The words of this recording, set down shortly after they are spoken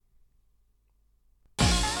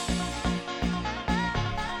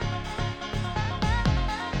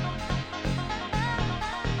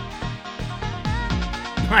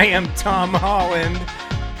I am Tom Holland,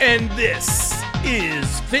 and this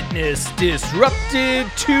is Fitness Disrupted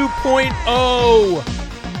 2.0.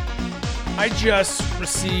 I just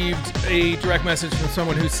received a direct message from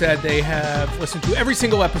someone who said they have listened to every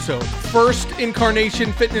single episode. First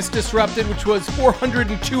incarnation Fitness Disrupted, which was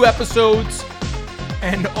 402 episodes,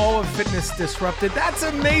 and all of Fitness Disrupted. That's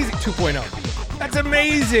amazing. 2.0. That's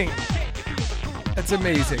amazing. That's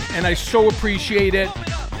amazing. And I so appreciate it.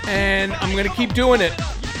 And I'm going to keep doing it.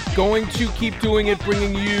 Going to keep doing it,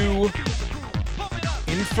 bringing you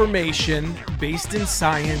information based in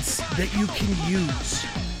science that you can use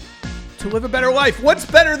to live a better life. What's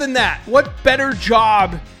better than that? What better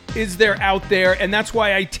job is there out there? And that's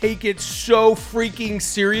why I take it so freaking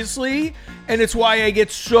seriously. And it's why I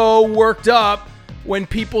get so worked up when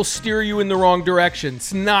people steer you in the wrong direction.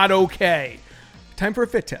 It's not okay. Time for a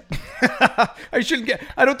fit tip. I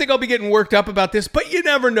don't think I'll be getting worked up about this, but you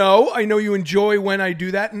never know. I know you enjoy when I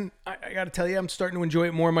do that, and I got to tell you, I'm starting to enjoy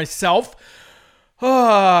it more myself.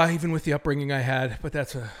 Even with the upbringing I had, but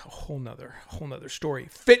that's a whole nother story.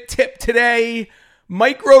 Fit tip today: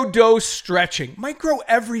 microdose stretching. Micro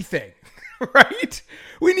everything, right?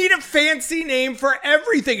 We need a fancy name for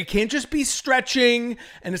everything. It can't just be stretching,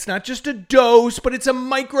 and it's not just a dose, but it's a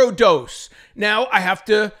microdose. Now, I have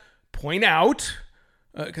to point out,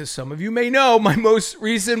 because some of you may know, my most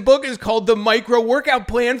recent book is called The Micro Workout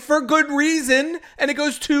Plan for good reason, and it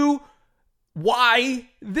goes to why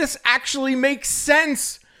this actually makes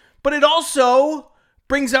sense. But it also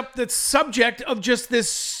brings up the subject of just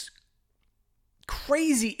this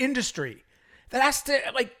crazy industry that has to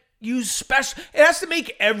use special. It has to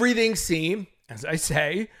make everything seem, as I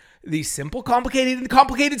say, the simple complicated and the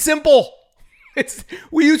complicated simple.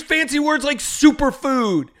 We use fancy words like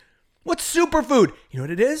superfood. What's superfood? You know what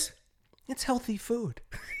it is? It's healthy food.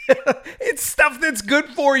 It's stuff that's good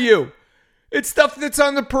for you. It's stuff that's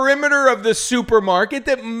on the perimeter of the supermarket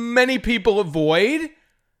that many people avoid.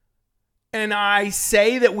 And I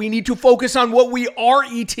say that we need to focus on what we are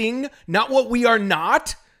eating, not what we are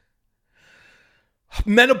not.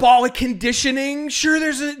 Metabolic conditioning. Sure,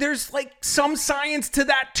 there's some science to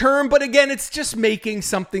that term, but again, it's just making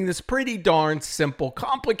something that's pretty darn simple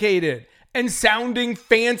complicated and sounding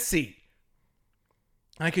fancy.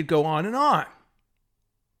 I could go on and on.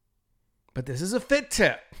 But this is a fit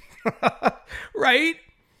tip. Right?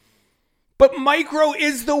 But micro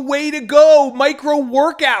is the way to go. Micro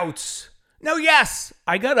workouts. Now, yes,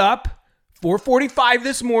 I got up 4:45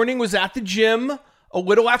 this morning, was at the gym a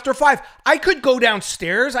little after 5. I could go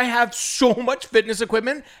downstairs. I have so much fitness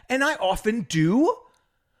equipment, and I often do.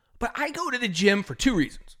 But I go to the gym for 2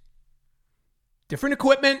 reasons. Different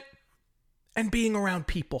equipment and being around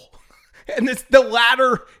people. And the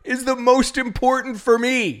latter is the most important for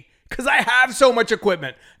me because I have so much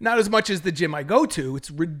equipment. Not as much as the gym I go to.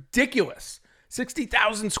 It's ridiculous.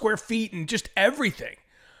 60,000 square feet and just everything.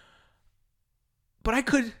 But I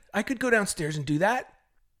could go downstairs and do that.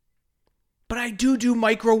 But I do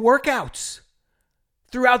micro workouts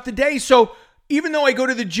throughout the day. So even though I go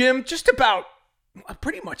to the gym just about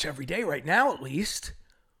pretty much every day right now at least,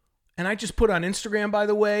 and I just put on Instagram, by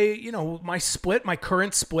the way, my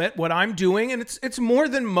current split, what I'm doing. And it's more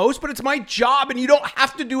than most, but it's my job and you don't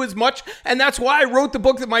have to do as much. And that's why I wrote the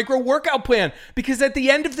book, The Micro Workout Plan, because at the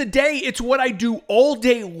end of the day, it's what I do all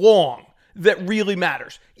day long that really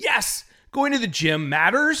matters. Yes, going to the gym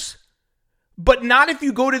matters, but not if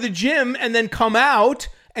you go to the gym and then come out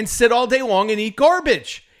and sit all day long and eat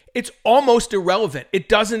garbage. It's almost irrelevant. It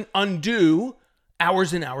doesn't undo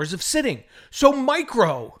hours and hours of sitting. So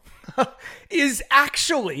micro is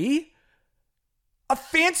actually a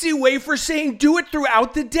fancy way for saying do it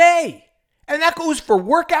throughout the day. And that goes for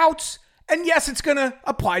workouts. And yes, it's going to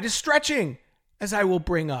apply to stretching, as I will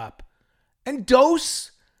bring up. And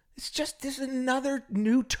dose, this is another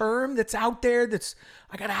new term that's out there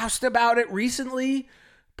I got asked about it recently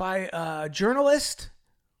by a journalist.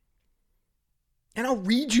 And I'll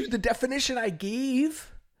read you the definition I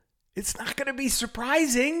gave. It's not going to be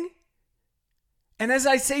surprising. And as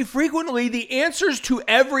I say frequently, the answers to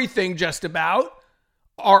everything just about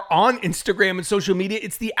are on Instagram and social media.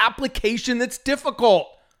 It's the application that's difficult.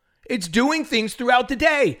 It's doing things throughout the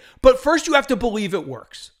day. But first you have to believe it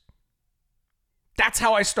works. That's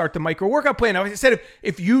how I start the micro workout plan. Now, I said,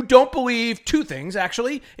 if you don't believe 2 things,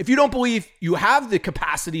 actually, if you don't believe you have the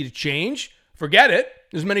capacity to change, forget it.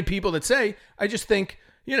 There's many people that say, I just think,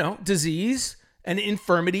 disease and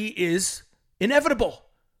infirmity is inevitable.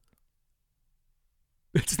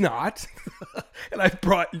 It's not. And I've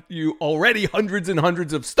brought you already hundreds and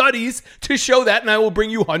hundreds of studies to show that, and I will bring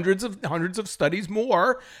you hundreds of studies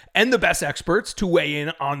more and the best experts to weigh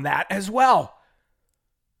in on that as well.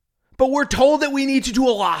 But we're told that we need to do a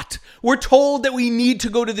lot. We're told that we need to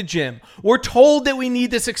go to the gym. We're told that we need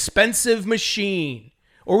this expensive machine,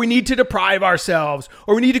 or we need to deprive ourselves,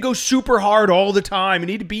 or we need to go super hard all the time. We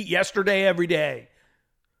need to beat yesterday every day.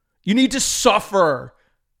 You need to suffer.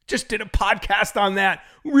 Just did a podcast on that.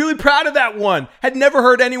 Really proud of that one. Had never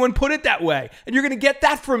heard anyone put it that way. And you're going to get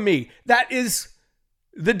that from me. That is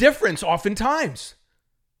the difference oftentimes.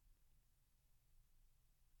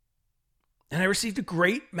 And I received a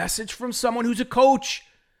great message from someone who's a coach.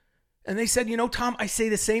 And they said, Tom, I say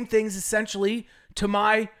the same things essentially to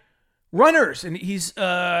my runners. And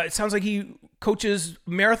it sounds like he coaches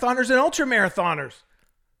marathoners and ultra marathoners.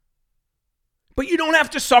 But you don't have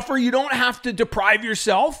to suffer. You don't have to deprive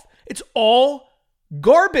yourself. It's all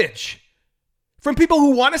garbage from people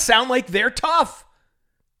who want to sound like they're tough.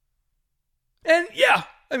 And yeah,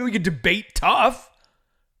 we could debate tough.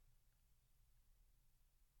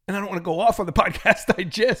 And I don't want to go off on the podcast I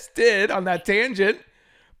just did on that tangent,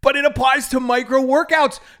 but it applies to micro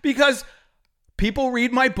workouts because people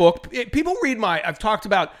read my book. I've talked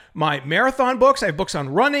about my marathon books. I have books on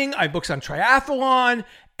running. I have books on triathlon.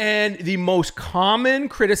 And the most common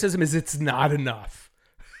criticism is it's not enough.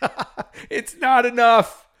 It's not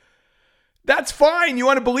enough. That's fine. You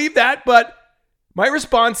want to believe that. But my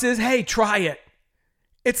response is, hey, try it.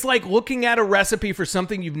 It's like looking at a recipe for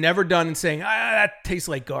something you've never done and saying, that tastes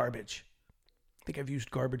like garbage. I think I've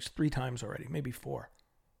used garbage 3 times already, maybe 4.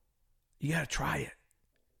 You got to try it.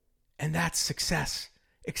 And that's success,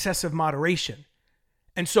 excessive moderation.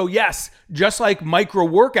 And so, yes, just like micro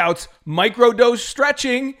workouts, microdose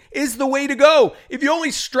stretching is the way to go. If you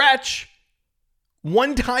only stretch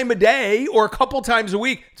 1 time a day or a couple times a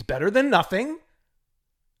week, it's better than nothing.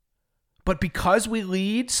 But because we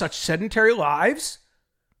lead such sedentary lives,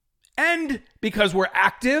 and because we're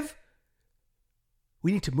active,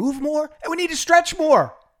 we need to move more and we need to stretch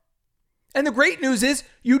more. And the great news is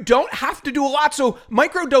you don't have to do a lot. So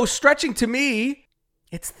microdose stretching to me,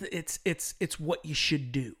 it's what you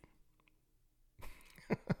should do.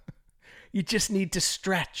 You just need to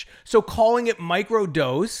stretch. So calling it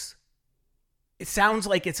microdose, it sounds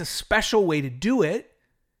like it's a special way to do it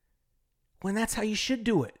when that's how you should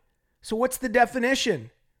do it. So what's the definition?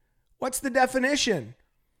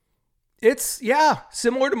 It's,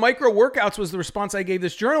 similar to micro workouts was the response I gave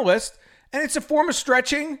this journalist. And it's a form of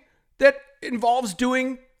stretching that involves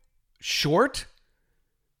doing short,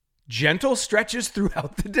 gentle stretches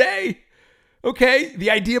throughout the day. Okay?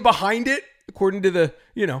 The idea behind it, according to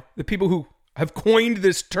the people who have coined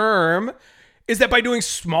this term, is that by doing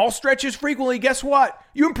small stretches frequently, guess what?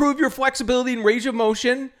 You improve your flexibility and range of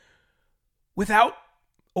motion without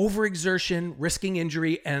overexertion, risking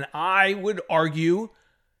injury, and I would argue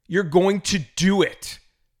you're going to do it.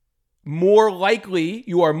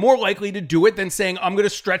 You are more likely to do it than saying, I'm going to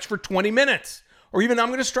stretch for 20 minutes, or even I'm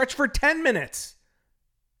going to stretch for 10 minutes.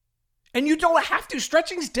 And you don't have to.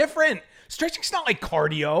 Stretching's different. Stretching's not like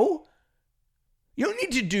cardio. You don't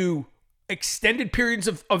need to do extended periods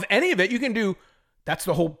of any of it. You can do, that's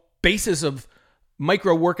the whole basis of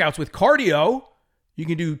micro workouts with cardio. You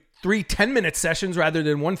can do 3 10-minute sessions rather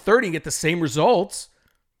than 130 and get the same results.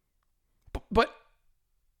 But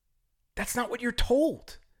that's not what you're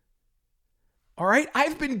told. All right?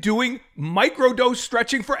 I've been doing microdose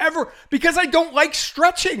stretching forever because I don't like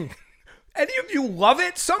stretching. Any of you love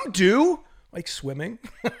it? Some do. Like swimming.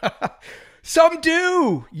 Some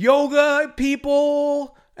do. Yoga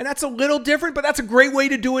people. And that's a little different, but that's a great way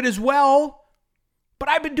to do it as well. But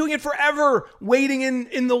I've been doing it forever, waiting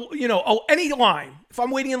in the, any line. If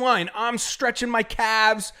I'm waiting in line, I'm stretching my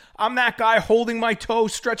calves. I'm that guy holding my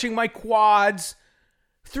toes, stretching my quads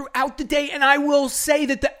throughout the day. And I will say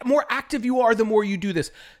that the more active you are, the more you do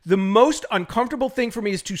this. The most uncomfortable thing for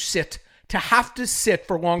me is to have to sit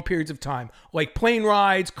for long periods of time, like plane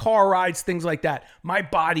rides, car rides, things like that. My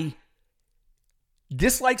body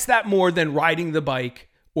dislikes that more than riding the bike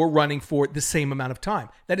or running for the same amount of time.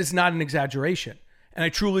 That is not an exaggeration. And I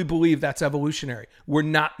truly believe that's evolutionary. We're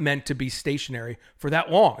not meant to be stationary for that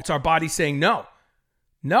long. It's our body saying no.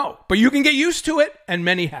 But you can get used to it, and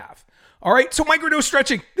many have. All right, so microdose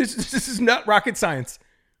stretching. This is not rocket science.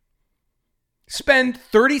 Spend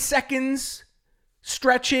 30 seconds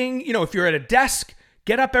stretching. If you're at a desk,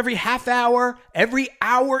 get up every half hour, every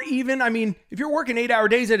hour even. If you're working 8-hour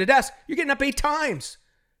days at a desk, you're getting up 8 times.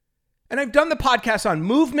 And I've done the podcast on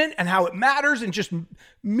movement and how it matters in just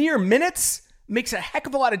mere minutes. Makes a heck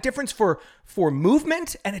of a lot of difference for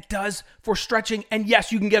movement, and it does for stretching. And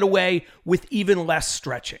yes, you can get away with even less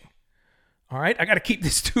stretching. All right, I got to keep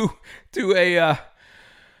this to a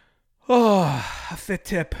fit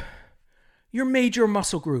tip. Your major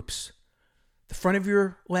muscle groups, the front of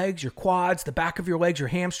your legs, your quads, the back of your legs, your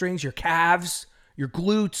hamstrings, your calves, your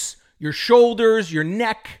glutes, your shoulders, your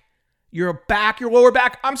neck, your back, your lower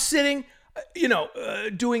back. I'm sitting,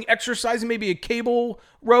 doing exercise, maybe a cable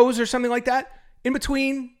rows or something like that. In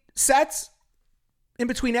between sets, in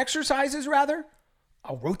between exercises rather,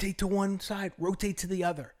 I'll rotate to one side, rotate to the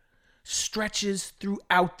other. Stretches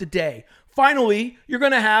throughout the day. Finally, you're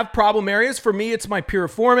going to have problem areas. For me, it's my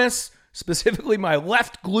piriformis, specifically my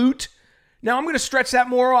left glute. Now, I'm going to stretch that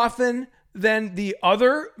more often than the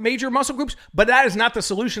other major muscle groups, but that is not the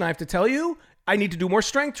solution, I have to tell you. I need to do more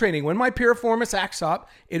strength training. When my piriformis acts up,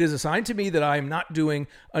 it is a sign to me that I am not doing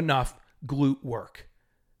enough glute work.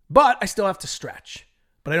 But I still have to stretch.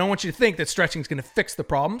 But I don't want you to think that stretching is going to fix the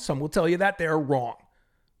problem. Some will tell you that they're wrong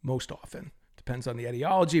most often. Depends on the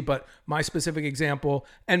etiology, but my specific example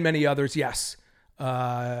and many others, yes.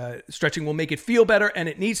 Stretching will make it feel better, and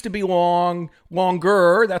it needs to be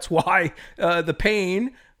longer. That's why the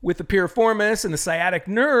pain with the piriformis and the sciatic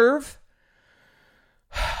nerve.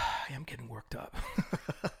 I'm getting worked up.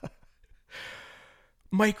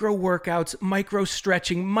 Micro workouts, micro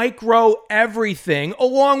stretching, micro everything,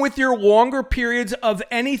 along with your longer periods of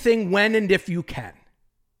anything when and if you can.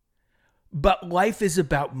 But life is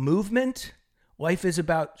about movement. Life is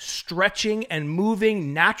about stretching and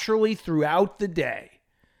moving naturally throughout the day.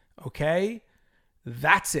 Okay?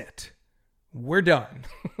 That's it. We're done.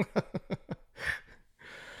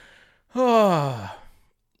 Oh,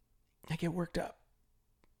 I get worked up.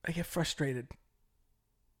 I get frustrated.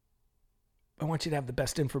 I want you to have the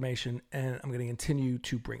best information, and I'm going to continue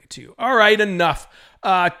to bring it to you. All right, enough.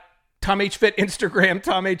 Tom H. Fit Instagram,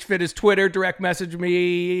 Tom H. Fit is Twitter. Direct message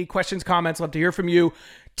me. Questions, comments, love to hear from you.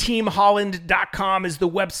 TeamHolland.com is the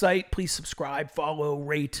website. Please subscribe, follow,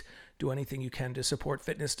 rate, do anything you can to support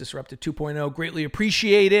Fitness Disrupted 2.0. Greatly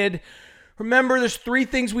appreciated. Remember, there's 3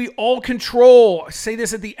 things we all control. I say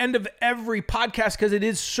this at the end of every podcast because it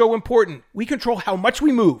is so important. We control how much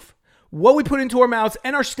we move, what we put into our mouths,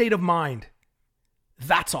 and our state of mind.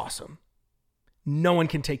 That's awesome. No one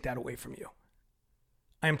can take that away from you.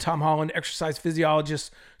 I am Tom Holland, exercise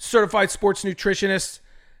physiologist, certified sports nutritionist,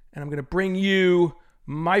 and I'm going to bring you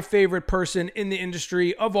my favorite person in the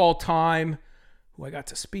industry of all time, who I got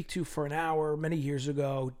to speak to for an hour many years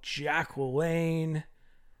ago, Jack LaLanne.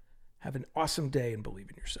 Have an awesome day and believe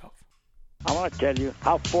in yourself. I want to tell you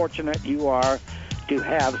how fortunate you are to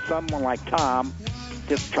have someone like Tom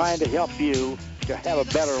just trying to help you to have a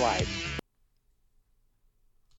better life.